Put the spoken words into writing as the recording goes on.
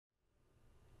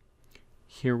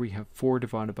Here we have 4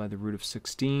 divided by the root of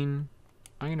 16.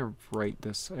 I'm going to write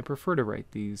this. I prefer to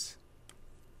write these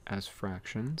as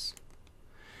fractions.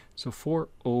 So 4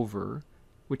 over,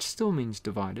 which still means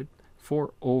divided,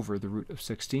 4 over the root of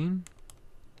 16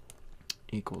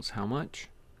 equals how much?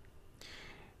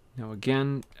 Now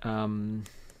again,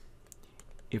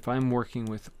 if I'm working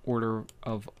with order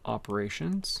of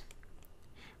operations,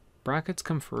 brackets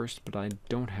come first, but I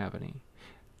don't have any.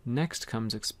 Next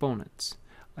comes exponents.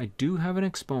 I do have an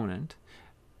exponent.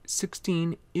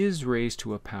 16 is raised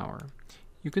to a power.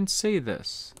 You can say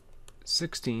this.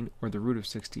 16, or the root of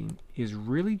 16, is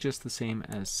really just the same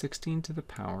as 16 to the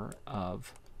power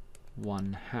of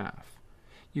 1/2.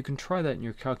 You can try that in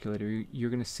your calculator. You're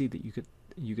going to see that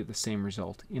you get the same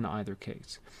result in either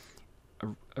case.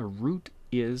 A root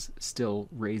is still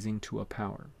raising to a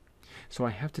power. So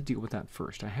I have to deal with that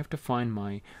first. I have to find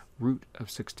my root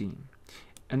of 16.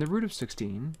 And the root of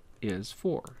 16 is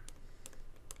 4.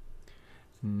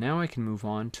 Now I can move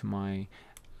on to my,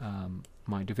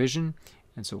 my division.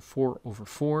 And so 4 over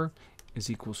 4 is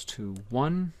equals to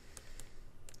 1.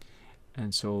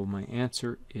 And so my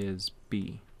answer is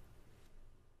B.